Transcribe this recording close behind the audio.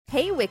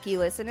Hey, Wiki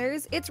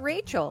listeners, it's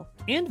Rachel.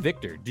 And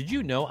Victor, did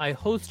you know I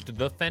host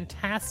the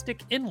fantastic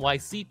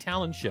NYC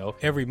Talent Show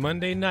every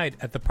Monday night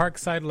at the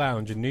Parkside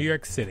Lounge in New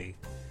York City?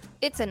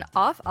 It's an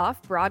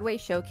off-Broadway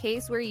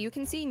showcase where you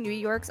can see New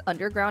York's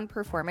underground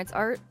performance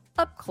art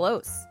up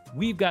close.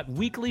 We've got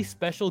weekly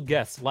special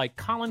guests like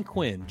Colin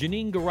Quinn,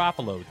 Janine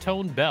Garofalo,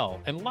 Tone Bell,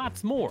 and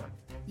lots more.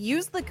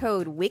 Use the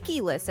code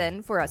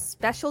WIKILISTEN for a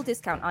special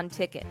discount on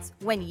tickets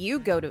when you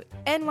go to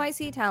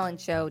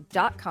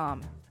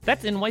nyctalentshow.com.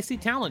 That's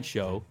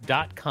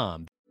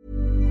nyctalentshow.com.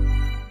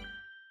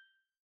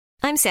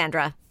 I'm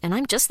Sandra, and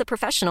I'm just the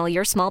professional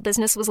your small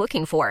business was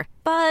looking for.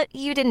 But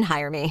you didn't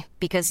hire me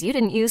because you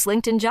didn't use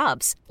LinkedIn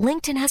Jobs.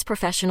 LinkedIn has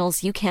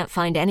professionals you can't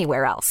find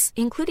anywhere else,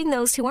 including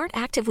those who aren't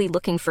actively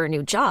looking for a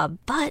new job,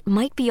 but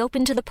might be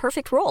open to the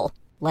perfect role,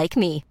 like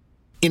me.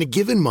 In a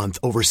given month,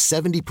 over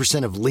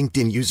 70% of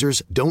LinkedIn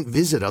users don't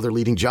visit other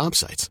leading job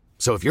sites.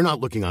 So if you're not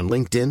looking on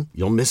LinkedIn,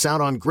 you'll miss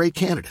out on great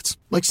candidates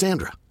like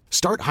Sandra.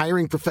 Start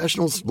hiring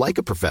professionals like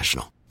a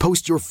professional.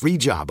 Post your free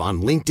job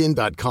on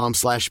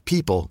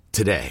linkedin.com/people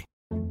today.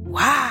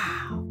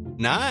 Wow.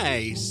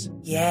 Nice.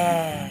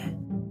 Yeah.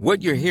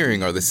 What you're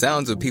hearing are the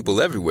sounds of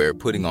people everywhere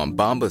putting on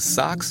Bombas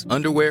socks,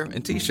 underwear,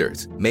 and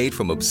T-shirts made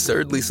from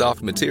absurdly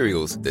soft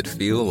materials that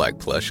feel like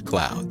plush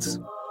clouds.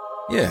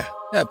 Yeah,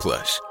 that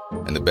plush.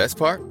 And the best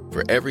part?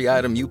 For every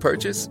item you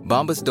purchase,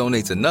 Bombas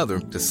donates another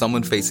to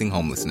someone facing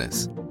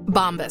homelessness.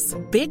 Bombas.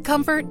 Big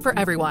comfort for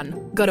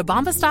everyone. Go to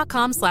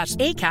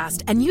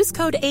bombas.com/ACAST and use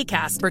code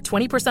ACAST for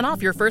 20%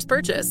 off your first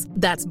purchase.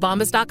 That's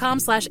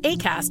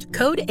bombas.com/ACAST.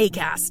 Code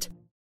ACAST.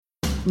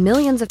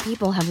 Millions of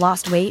people have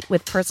lost weight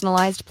with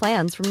personalized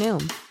plans from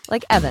Noom.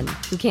 Like Evan,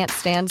 who can't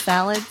stand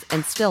salads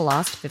and still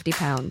lost 50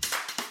 pounds.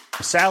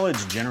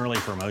 Salads generally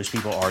for most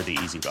people are the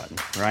easy button,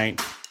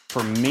 right?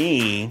 For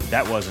me,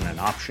 that wasn't an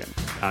option.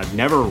 I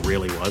never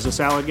really was a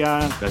salad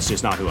guy. That's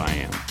just not who I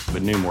am.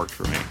 But Noom worked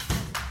for me.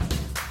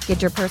 Get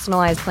your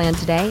personalized plan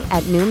today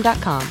at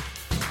Noom.com.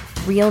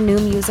 Real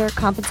Noom user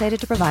compensated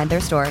to provide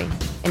their story.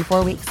 In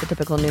 4 weeks, the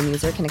typical Noom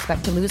user can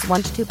expect to lose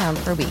 1 to 2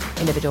 pounds per week.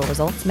 Individual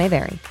results may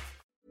vary.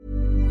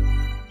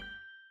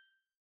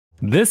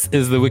 This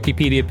is the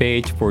Wikipedia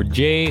page for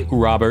J.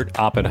 Robert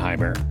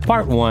Oppenheimer,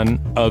 part 1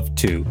 of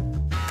 2.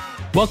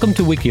 Welcome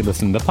to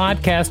WikiListen, the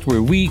podcast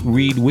where we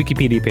read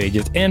Wikipedia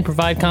pages and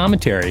provide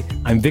commentary.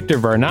 I'm Victor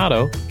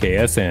Varnado,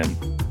 KSN.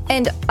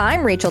 And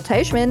I'm Rachel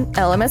Teichman,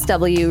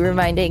 LMSW,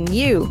 reminding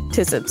you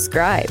to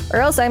subscribe, or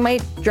else I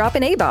might drop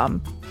an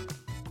A-bomb.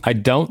 I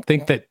don't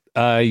think that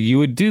you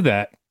would do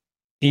that,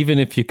 even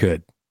if you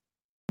could.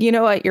 You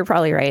know what? You're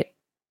probably right.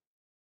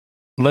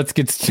 Let's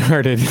get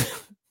started.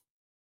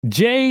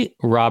 J.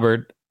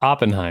 Robert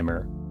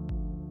Oppenheimer.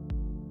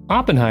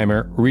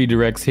 Oppenheimer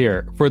redirects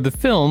here. For the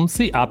film,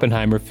 see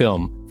Oppenheimer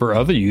film. For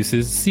other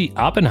uses, see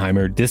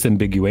Oppenheimer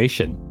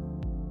disambiguation.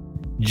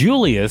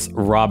 Julius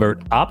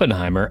Robert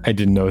Oppenheimer, I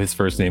didn't know his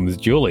first name was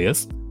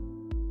Julius,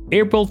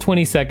 April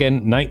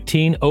 22nd,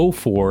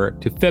 1904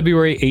 to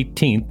February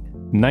 18th,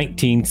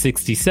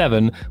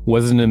 1967,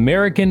 was an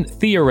American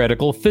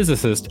theoretical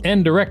physicist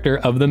and director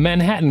of the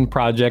Manhattan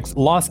Project's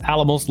Los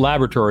Alamos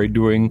Laboratory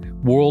during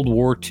World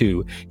War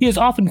II. He is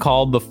often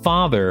called the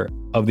father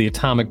of the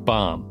atomic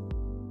bomb.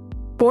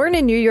 Born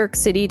in New York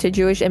City to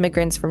Jewish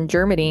immigrants from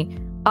Germany,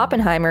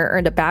 Oppenheimer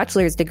earned a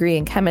bachelor's degree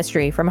in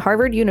chemistry from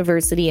Harvard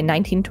University in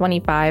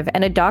 1925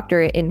 and a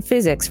doctorate in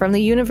physics from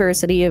the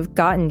University of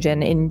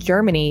Göttingen in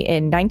Germany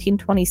in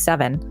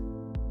 1927.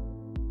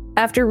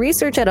 After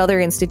research at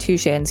other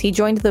institutions, he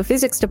joined the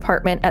physics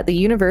department at the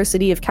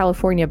University of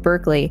California,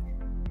 Berkeley,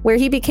 where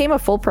he became a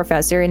full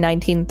professor in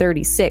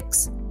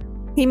 1936.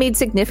 He made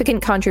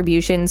significant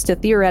contributions to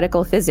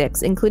theoretical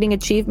physics, including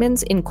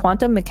achievements in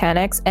quantum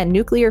mechanics and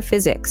nuclear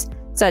physics,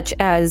 such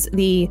as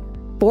the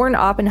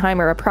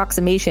Born-Oppenheimer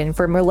approximation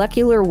for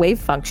molecular wave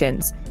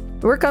functions,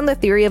 work on the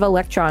theory of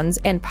electrons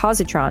and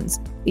positrons,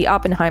 the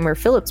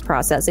Oppenheimer-Phillips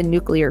process in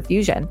nuclear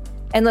fusion,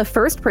 and the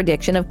first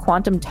prediction of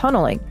quantum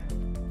tunneling.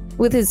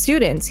 With his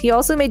students, he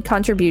also made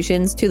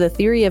contributions to the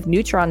theory of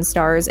neutron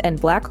stars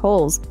and black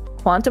holes,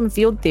 quantum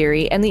field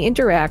theory, and the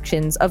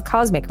interactions of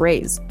cosmic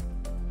rays.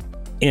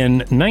 In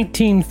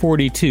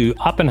 1942,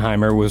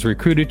 Oppenheimer was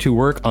recruited to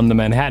work on the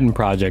Manhattan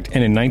Project,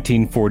 and in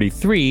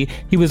 1943,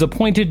 he was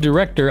appointed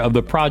director of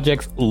the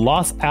project's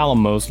Los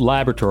Alamos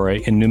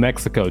Laboratory in New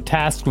Mexico,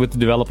 tasked with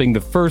developing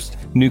the first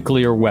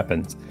nuclear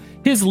weapons.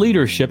 His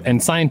leadership and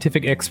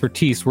scientific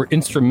expertise were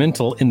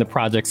instrumental in the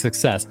project's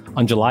success.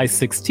 On July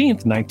 16,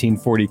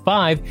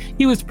 1945,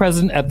 he was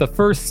present at the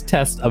first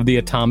test of the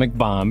atomic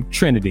bomb,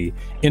 Trinity.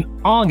 In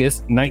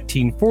August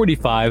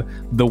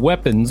 1945, the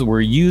weapons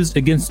were used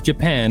against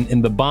Japan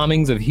in the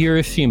bombings of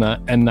Hiroshima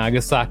and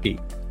Nagasaki,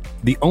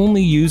 the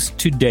only use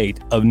to date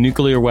of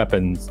nuclear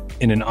weapons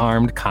in an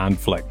armed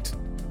conflict.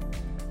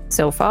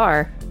 So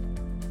far.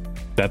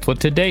 That's what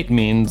to date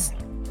means.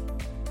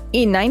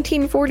 In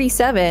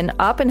 1947,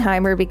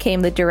 Oppenheimer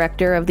became the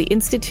director of the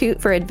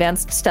Institute for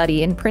Advanced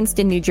Study in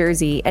Princeton, New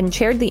Jersey, and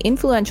chaired the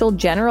influential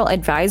General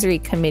Advisory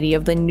Committee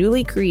of the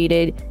newly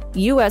created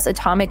U.S.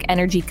 Atomic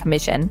Energy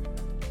Commission.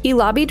 He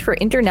lobbied for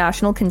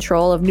international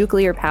control of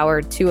nuclear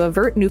power to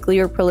avert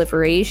nuclear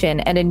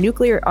proliferation and a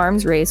nuclear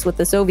arms race with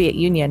the Soviet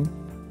Union.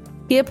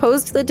 He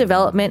opposed the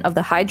development of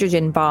the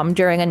hydrogen bomb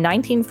during a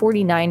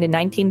 1949 to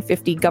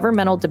 1950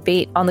 governmental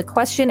debate on the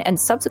question and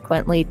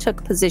subsequently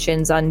took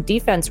positions on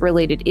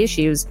defense-related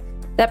issues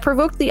that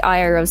provoked the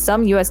ire of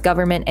some U.S.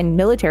 government and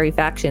military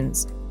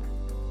factions.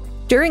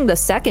 During the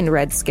Second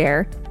Red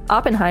Scare,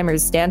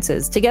 Oppenheimer's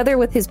stances, together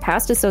with his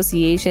past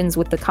associations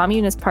with the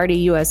Communist Party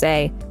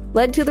USA,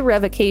 led to the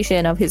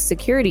revocation of his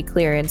security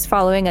clearance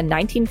following a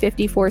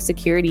 1954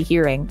 security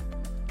hearing.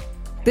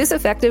 This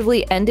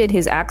effectively ended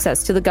his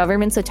access to the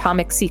government's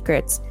atomic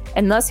secrets,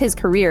 and thus his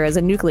career as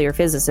a nuclear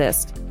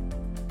physicist.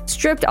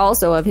 Stripped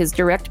also of his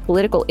direct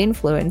political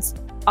influence,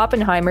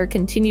 Oppenheimer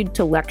continued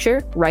to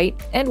lecture, write,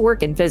 and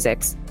work in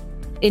physics.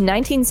 In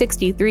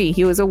 1963,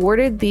 he was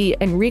awarded the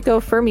Enrico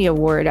Fermi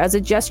Award as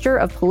a gesture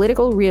of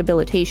political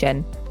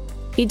rehabilitation.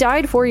 He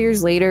died 4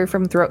 years later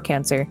from throat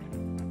cancer.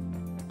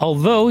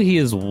 Although he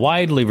is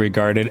widely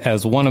regarded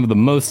as one of the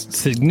most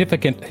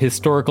significant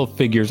historical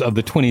figures of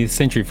the 20th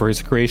century for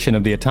his creation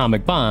of the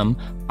atomic bomb,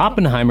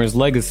 Oppenheimer's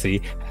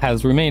legacy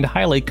has remained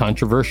highly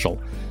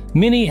controversial.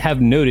 Many have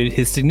noted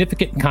his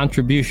significant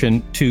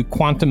contribution to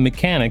quantum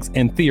mechanics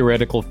and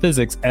theoretical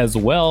physics, as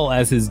well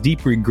as his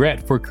deep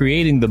regret for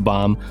creating the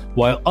bomb,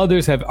 while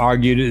others have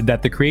argued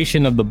that the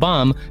creation of the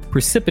bomb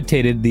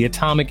precipitated the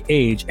atomic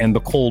age and the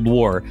Cold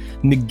War,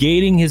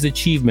 negating his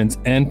achievements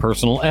and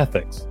personal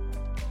ethics.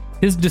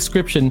 His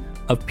description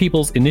of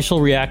people's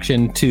initial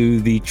reaction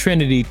to the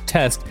Trinity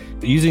test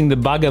using the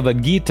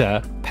Bhagavad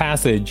Gita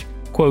passage,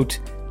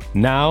 quote,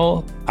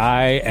 "Now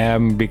I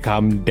am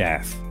become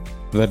death,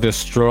 the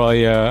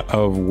destroyer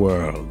of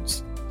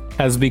worlds,"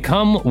 has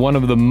become one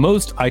of the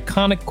most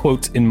iconic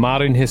quotes in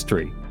modern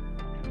history.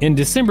 In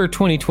December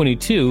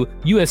 2022,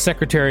 U.S.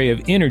 Secretary of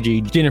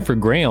Energy Jennifer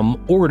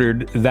Graham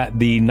ordered that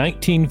the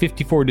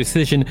 1954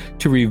 decision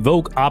to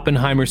revoke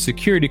Oppenheimer's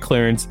security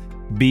clearance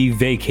be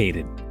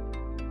vacated.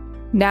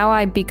 Now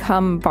I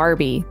become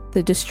Barbie,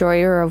 the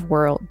destroyer of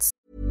worlds.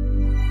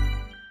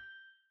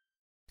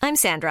 I'm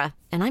Sandra,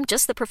 and I'm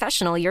just the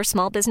professional your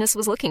small business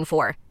was looking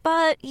for.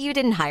 But you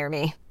didn't hire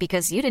me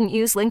because you didn't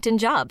use LinkedIn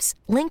Jobs.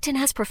 LinkedIn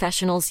has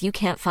professionals you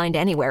can't find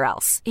anywhere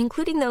else,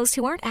 including those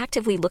who aren't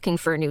actively looking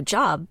for a new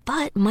job,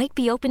 but might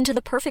be open to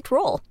the perfect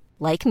role,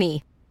 like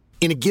me.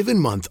 In a given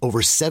month,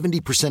 over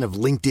 70% of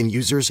LinkedIn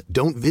users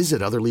don't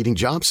visit other leading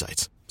job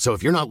sites. So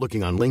if you're not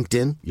looking on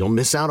LinkedIn, you'll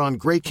miss out on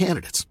great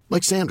candidates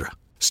like Sandra.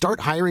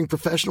 Start hiring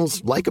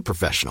professionals like a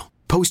professional.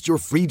 Post your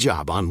free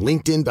job on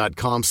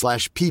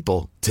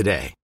linkedin.com/people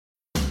today.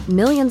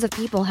 Millions of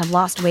people have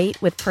lost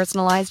weight with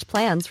personalized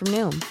plans from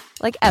Noom.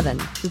 Like Evan,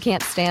 who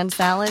can't stand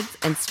salads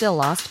and still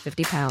lost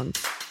 50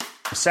 pounds.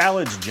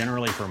 Salads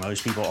generally for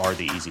most people are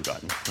the easy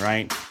button,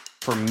 right?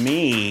 For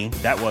me,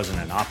 that wasn't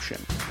an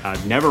option. I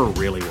never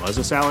really was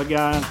a salad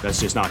guy.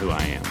 That's just not who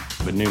I am.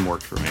 But Noom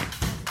worked for me.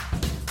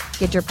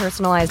 Get your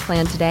personalized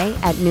plan today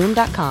at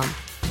Noom.com.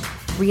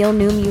 Real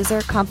Noom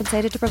user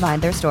compensated to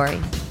provide their story.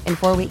 In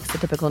 4 weeks, the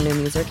typical Noom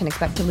user can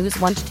expect to lose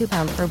 1 to 2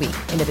 pounds per week.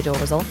 Individual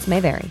results may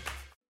vary.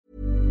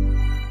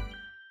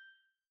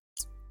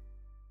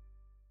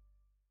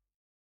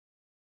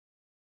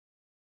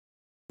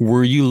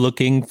 Were you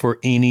looking for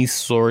any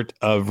sort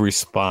of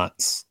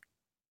response?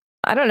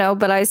 I don't know,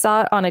 but I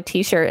saw it on a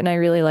t-shirt and I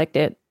really liked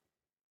it.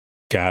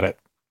 Got it.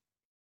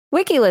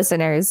 Wiki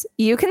listeners,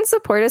 you can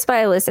support us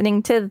by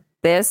listening to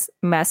this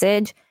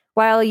message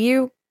while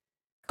you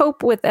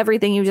cope with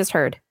everything you just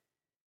heard.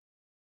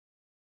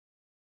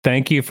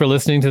 Thank you for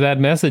listening to that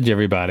message,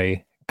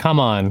 everybody. Come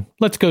on,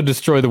 let's go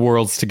destroy the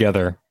worlds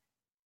together.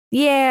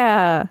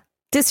 Yeah,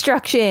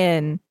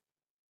 destruction.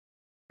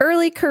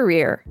 Early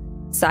career.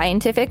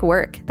 Scientific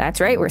work.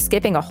 That's right, we're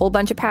skipping a whole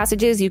bunch of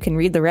passages. You can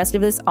read the rest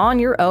of this on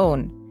your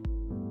own.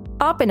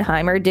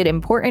 Oppenheimer did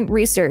important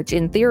research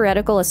in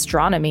theoretical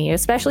astronomy,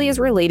 especially as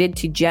related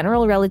to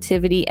general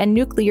relativity and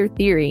nuclear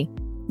theory,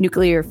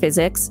 nuclear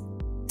physics,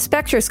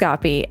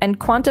 spectroscopy, and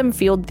quantum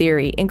field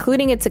theory,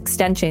 including its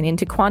extension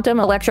into quantum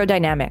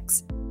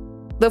electrodynamics.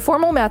 The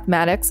formal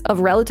mathematics of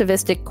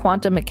relativistic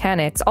quantum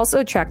mechanics also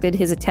attracted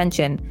his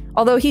attention,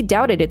 although he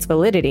doubted its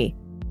validity.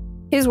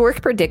 His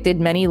work predicted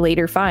many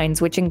later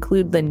finds, which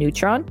include the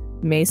neutron,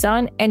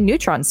 meson, and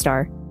neutron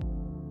star.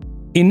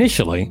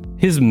 Initially,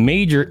 his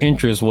major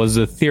interest was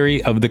the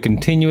theory of the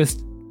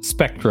continuous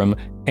spectrum,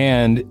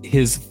 and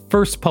his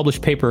first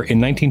published paper in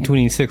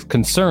 1926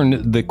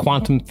 concerned the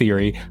quantum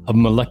theory of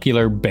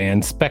molecular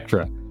band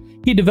spectra.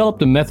 He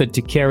developed a method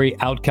to carry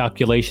out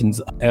calculations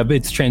of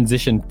its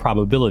transition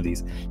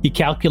probabilities. He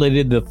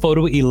calculated the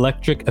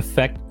photoelectric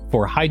effect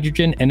for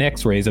hydrogen and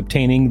X-rays,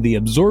 obtaining the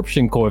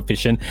absorption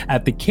coefficient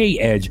at the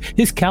K-edge.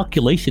 His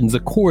calculations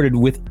accorded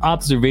with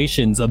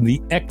observations of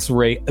the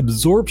X-ray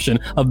absorption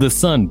of the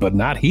sun, but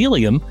not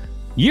helium.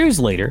 Years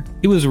later,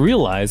 it was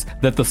realized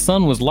that the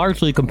sun was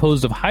largely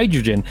composed of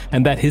hydrogen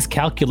and that his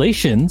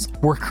calculations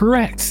were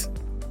correct.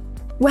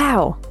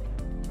 Wow.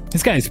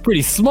 This guy is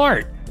pretty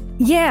smart.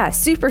 Yeah,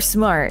 super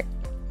smart.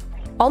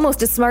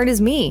 Almost as smart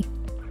as me.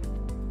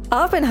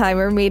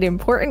 Oppenheimer made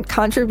important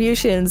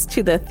contributions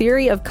to the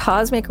theory of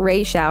cosmic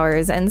ray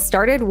showers and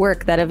started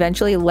work that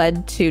eventually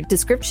led to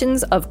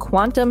descriptions of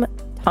quantum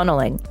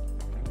tunneling.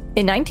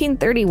 In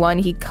 1931,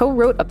 he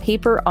co-wrote a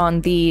paper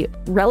on the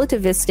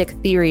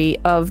relativistic theory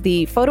of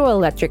the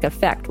photoelectric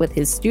effect with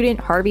his student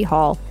Harvey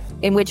Hall,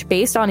 in which,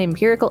 based on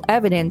empirical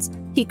evidence,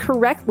 he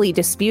correctly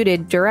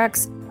disputed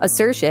Dirac's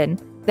assertion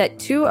that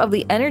two of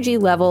the energy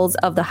levels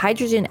of the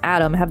hydrogen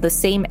atom have the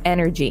same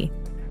energy.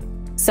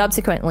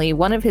 Subsequently,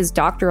 one of his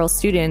doctoral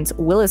students,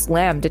 Willis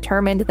Lamb,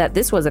 determined that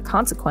this was a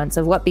consequence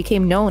of what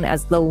became known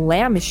as the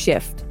Lamb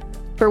shift,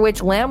 for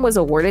which Lamb was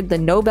awarded the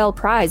Nobel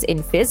Prize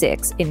in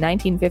Physics in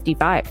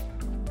 1955.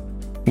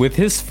 With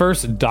his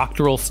first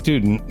doctoral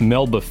student,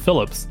 Melba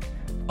Phillips,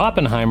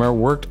 Oppenheimer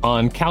worked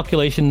on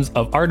calculations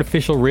of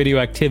artificial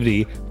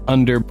radioactivity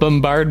under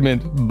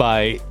bombardment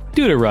by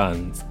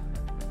deuterons.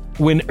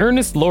 When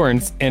Ernest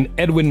Lawrence and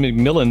Edwin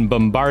McMillan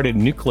bombarded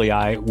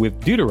nuclei with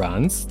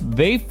deuterons,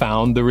 they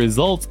found the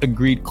results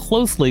agreed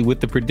closely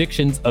with the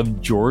predictions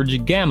of George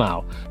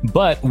Gamow.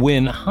 But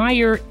when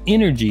higher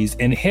energies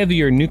and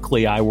heavier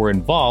nuclei were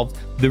involved,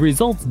 the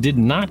results did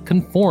not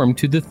conform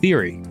to the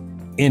theory.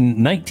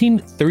 In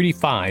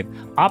 1935,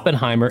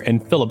 Oppenheimer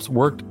and Phillips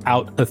worked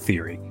out a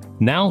theory,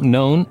 now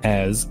known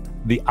as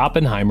the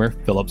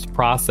Oppenheimer-Phillips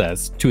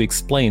process, to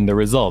explain the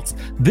results.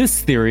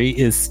 This theory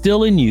is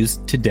still in use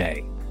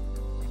today.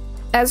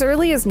 As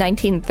early as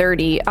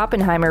 1930,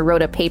 Oppenheimer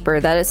wrote a paper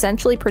that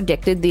essentially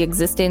predicted the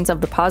existence of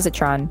the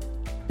positron.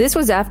 This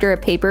was after a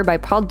paper by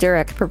Paul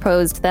Dirac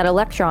proposed that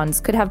electrons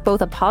could have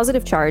both a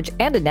positive charge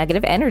and a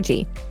negative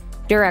energy.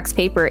 Dirac's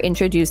paper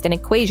introduced an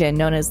equation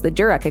known as the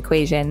Dirac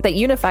equation that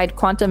unified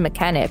quantum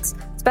mechanics,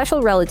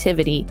 special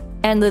relativity,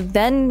 and the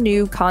then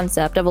new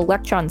concept of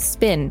electron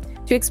spin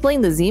to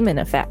explain the Zeeman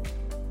effect.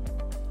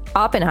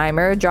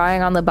 Oppenheimer,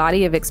 drawing on the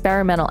body of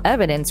experimental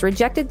evidence,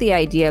 rejected the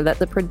idea that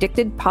the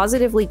predicted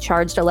positively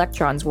charged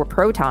electrons were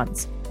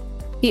protons.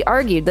 He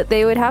argued that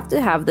they would have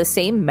to have the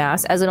same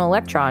mass as an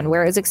electron,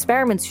 whereas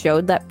experiments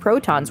showed that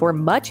protons were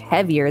much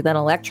heavier than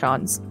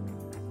electrons.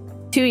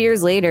 2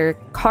 years later,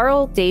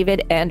 Carl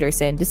David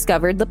Anderson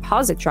discovered the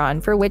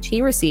positron, for which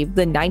he received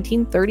the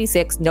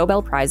 1936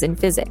 Nobel Prize in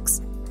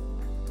Physics.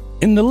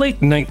 In the late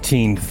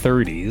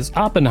 1930s,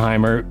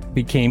 Oppenheimer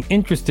became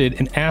interested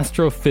in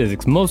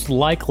astrophysics, most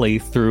likely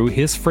through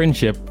his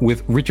friendship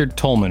with Richard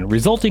Tolman,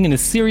 resulting in a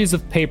series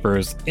of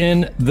papers.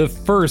 In the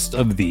first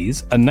of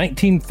these, a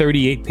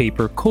 1938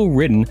 paper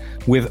co-written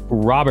with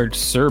Robert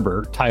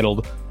Serber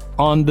titled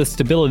On the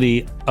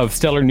Stability of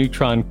Stellar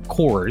Neutron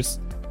Cores,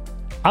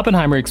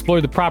 Oppenheimer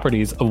explored the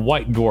properties of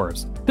white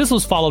dwarfs. This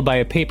was followed by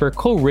a paper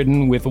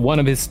co-written with one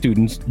of his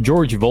students,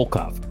 George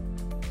Volkoff,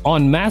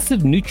 on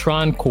massive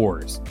neutron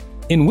cores,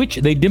 in which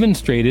they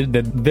demonstrated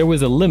that there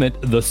was a limit,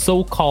 the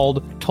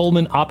so-called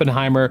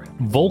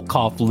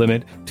Tolman-Oppenheimer-Volkoff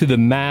limit, to the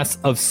mass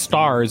of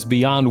stars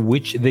beyond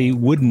which they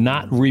would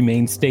not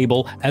remain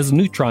stable as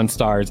neutron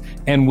stars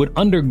and would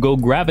undergo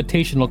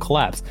gravitational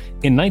collapse.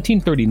 In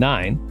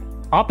 1939,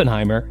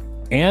 Oppenheimer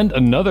and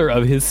another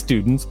of his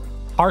students,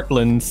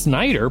 Hartland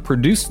Snyder,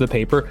 produced the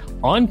paper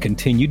on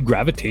continued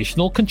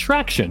gravitational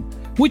contraction,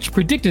 which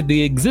predicted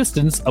the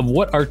existence of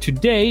what are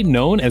today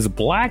known as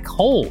black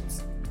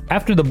holes.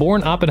 After the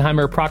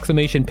Born-Oppenheimer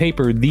approximation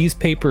paper, these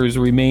papers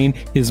remain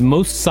his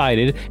most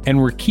cited and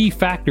were key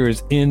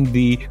factors in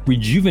the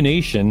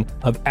rejuvenation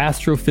of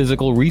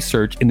astrophysical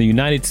research in the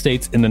United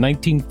States in the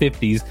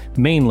 1950s,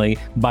 mainly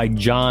by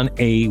John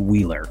A.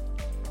 Wheeler.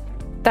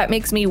 That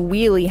makes me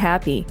really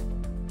happy.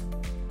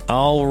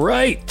 All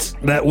right,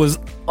 that was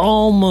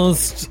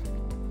almost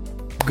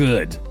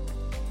good.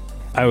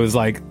 I was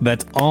like,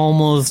 that's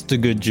almost a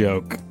good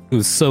joke. It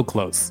was so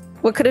close.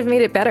 What could have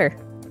made it better?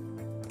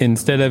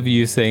 Instead of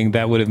you saying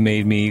that would have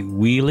made me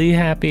really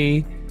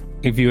happy,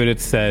 if you would have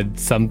said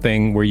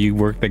something where you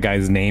worked the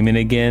guy's name in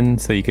again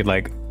so you could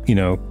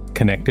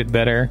connect it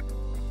better.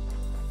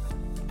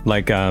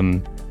 Like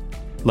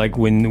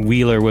when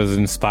Wheeler was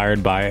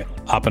inspired by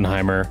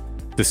Oppenheimer,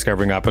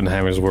 discovering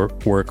Oppenheimer's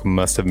work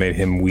must have made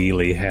him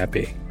really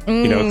happy. So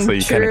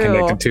you kind of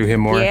connected to him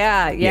more.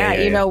 Yeah.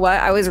 You know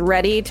what? I was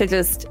ready to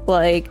just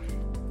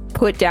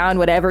put down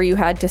whatever you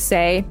had to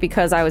say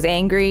because I was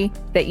angry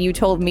that you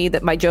told me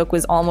that my joke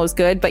was almost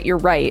good, but you're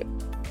right.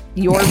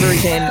 Your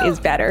version is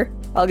better.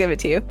 I'll give it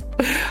to you.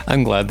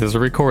 I'm glad there's a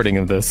recording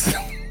of this.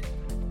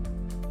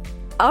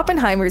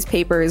 Oppenheimer's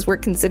papers were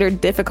considered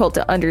difficult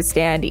to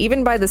understand,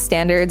 even by the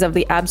standards of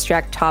the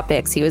abstract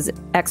topics he was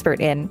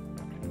expert in.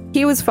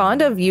 He was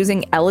fond of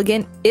using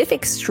elegant, if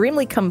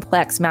extremely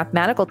complex,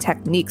 mathematical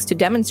techniques to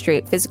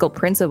demonstrate physical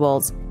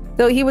principles,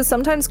 though he was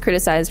sometimes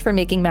criticized for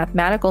making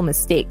mathematical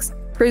mistakes,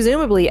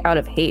 presumably out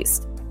of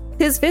haste.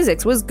 His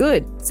physics was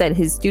good, said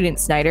his student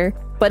Snyder,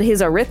 but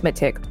his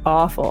arithmetic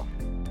awful.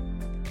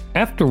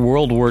 After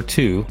World War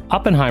II,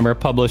 Oppenheimer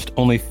published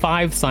only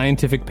 5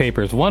 scientific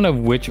papers, one of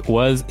which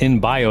was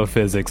in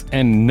biophysics,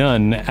 and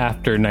none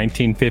after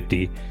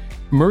 1950.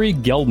 Murray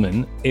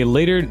Gell-Mann, a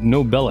later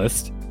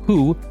Nobelist,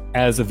 who,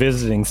 as a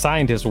visiting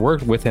scientist,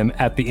 worked with him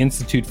at the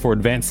Institute for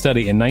Advanced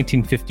Study in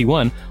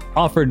 1951,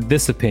 offered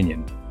this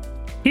opinion.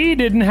 He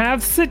didn't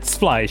have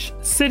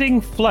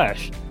sitting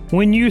flesh.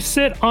 When you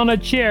sit on a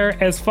chair,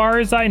 as far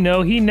as I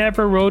know, he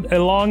never wrote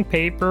a long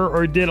paper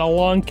or did a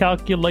long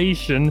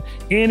calculation,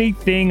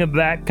 anything of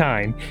that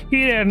kind.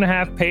 He didn't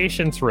have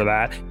patience for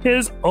that.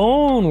 His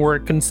own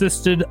work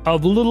consisted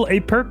of little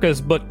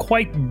apercas, but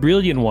quite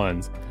brilliant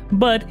ones.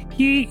 But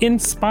he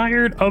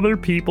inspired other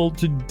people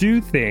to do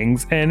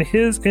things, and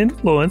his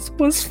influence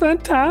was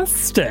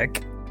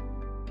fantastic.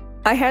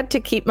 I had to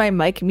keep my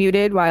mic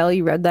muted while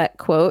you read that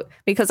quote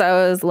because I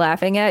was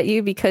laughing at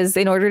you, because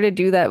in order to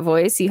do that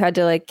voice, you had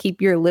to like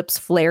keep your lips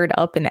flared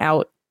up and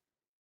out.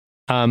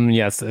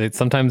 Yes,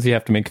 sometimes you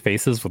have to make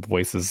faces with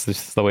voices. It's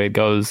just the way it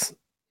goes.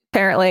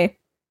 Apparently.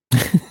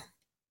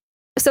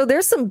 So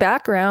there's some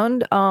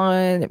background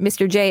on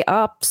Mr. J.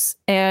 Ops,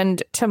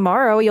 and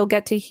tomorrow you'll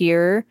get to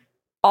hear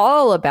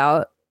all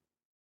about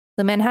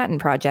the Manhattan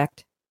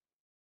Project.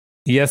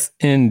 Yes,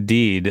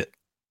 indeed.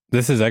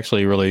 This is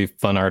actually a really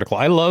fun article.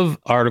 I love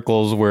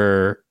articles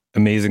where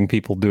amazing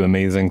people do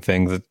amazing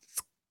things.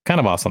 It's kind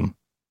of awesome.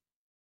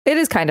 It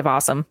is kind of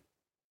awesome.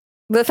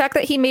 The fact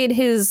that he made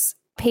his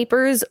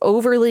papers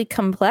overly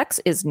complex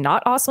is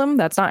not awesome.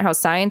 That's not how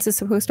science is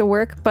supposed to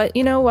work. But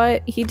you know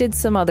what? He did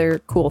some other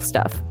cool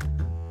stuff.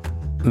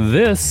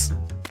 This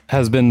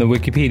has been the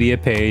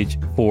Wikipedia page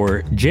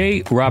for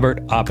J.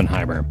 Robert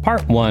Oppenheimer,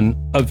 part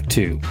 1 of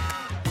 2.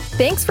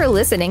 Thanks for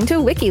listening to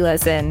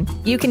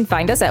WikiListen. You can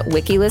find us at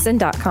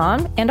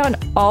wikilisten.com and on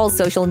all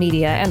social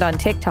media and on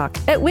TikTok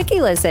at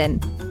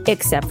WikiListen,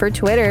 except for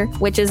Twitter,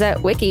 which is at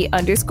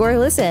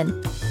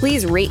wiki_listen.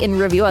 Please rate and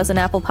review us on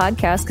Apple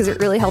Podcasts because it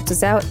really helps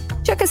us out.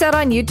 Check us out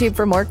on YouTube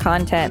for more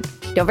content.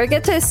 Don't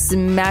forget to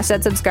smash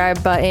that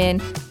subscribe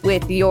button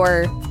with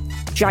your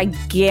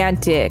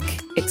gigantic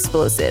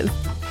explosive.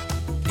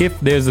 If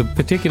there's a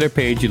particular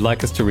page you'd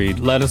like us to read,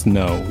 let us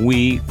know.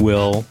 We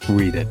will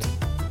read it.